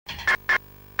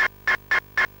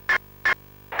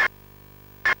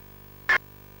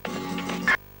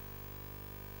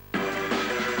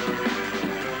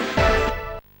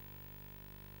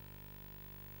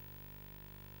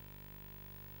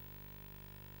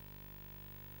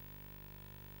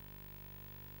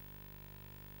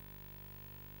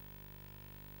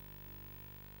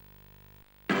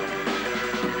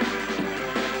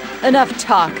Enough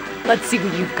talk. Let's see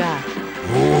what you've got.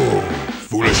 Oh,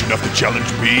 foolish enough to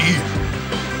challenge me?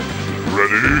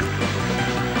 Ready?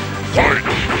 Fight!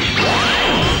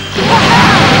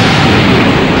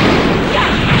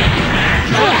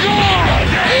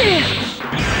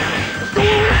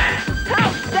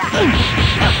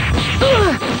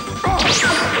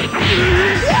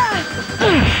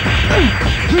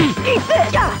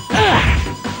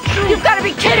 You've got to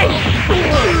be kidding!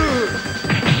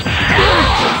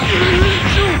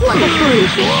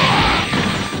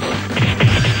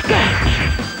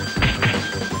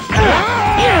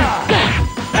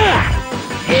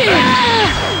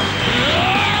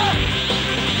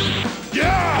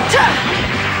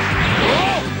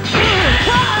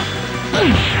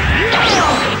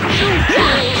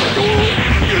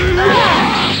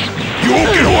 You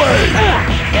won't get away!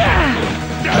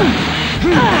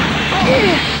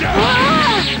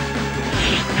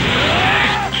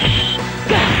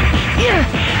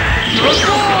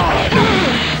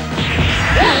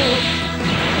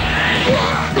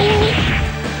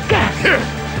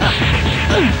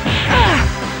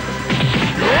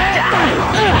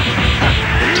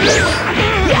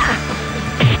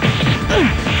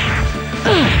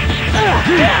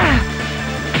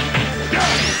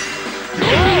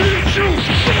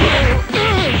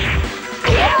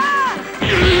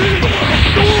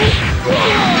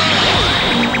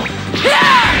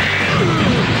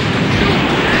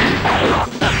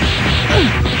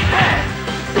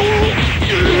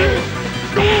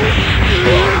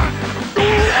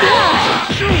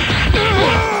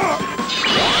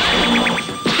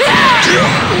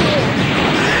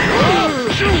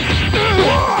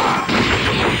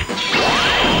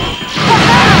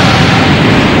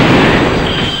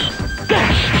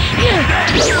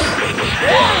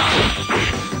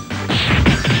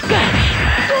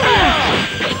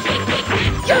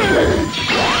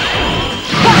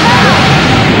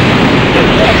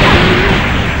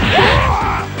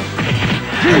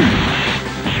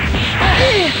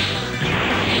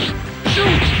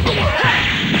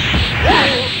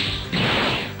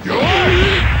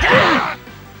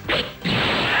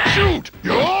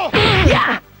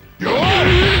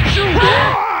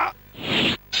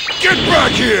 Get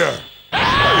back here!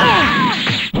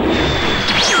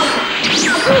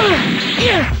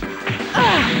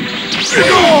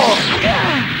 Get off!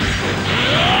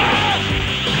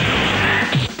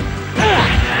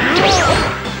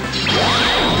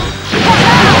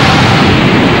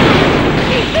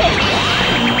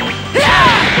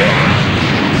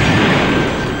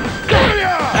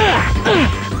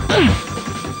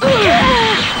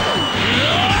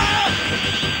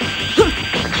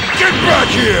 Get back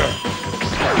here!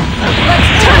 Let's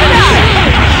turn it out!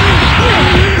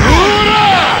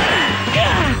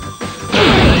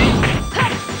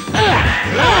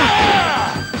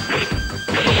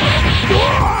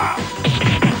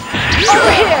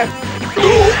 Over here!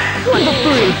 One for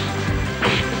free!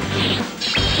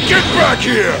 Get back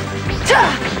here!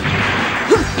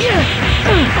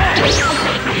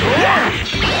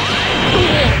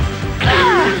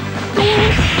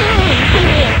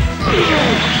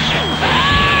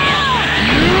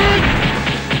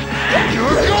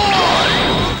 You're gone!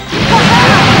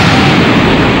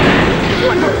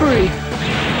 One for free!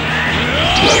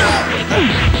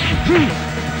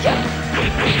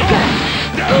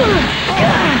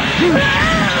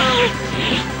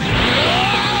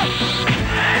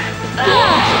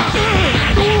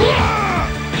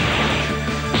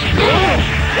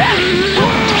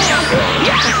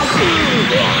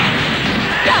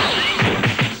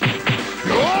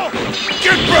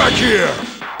 Get back here!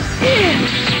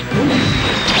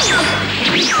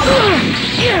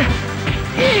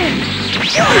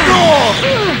 Get off!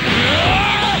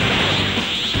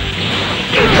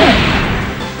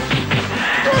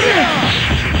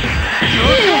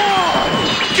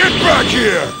 Get back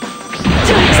here!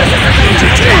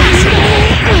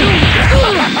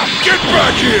 Get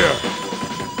back here!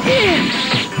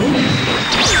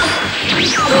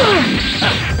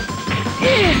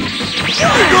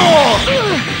 Get off!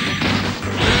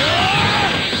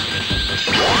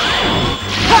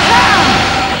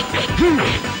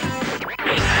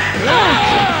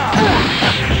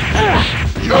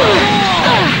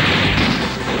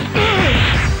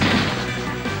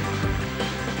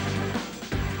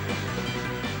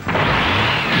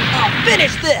 I'll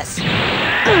finish this!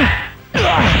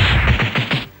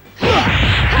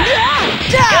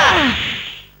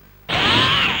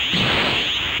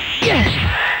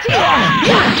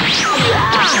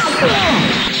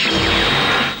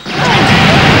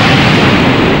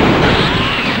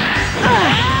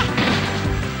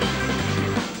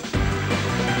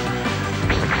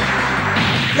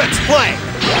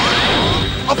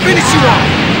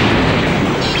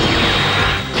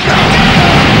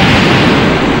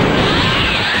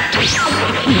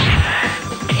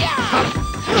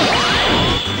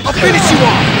 you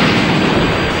off!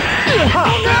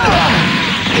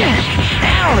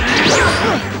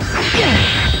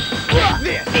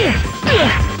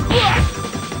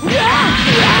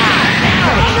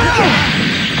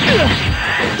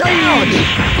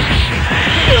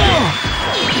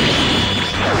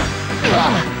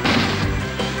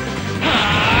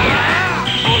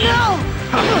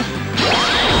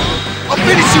 I'll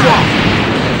finish you off!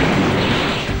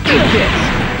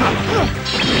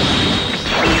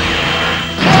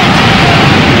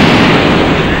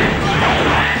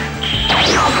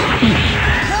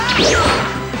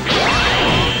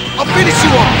 I'll finish you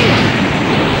off!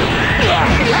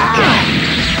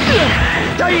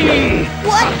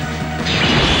 What?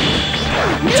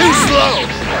 Too slow!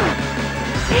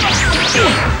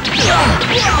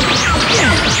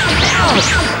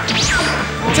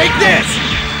 Take this!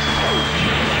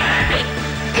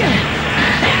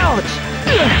 Ouch!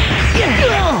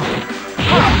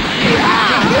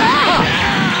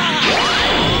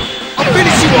 I'll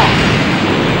finish you off!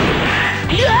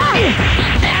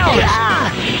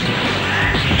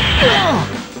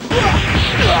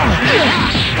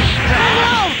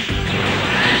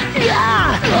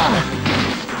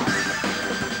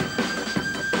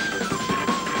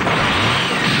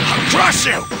 I'll crush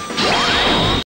you!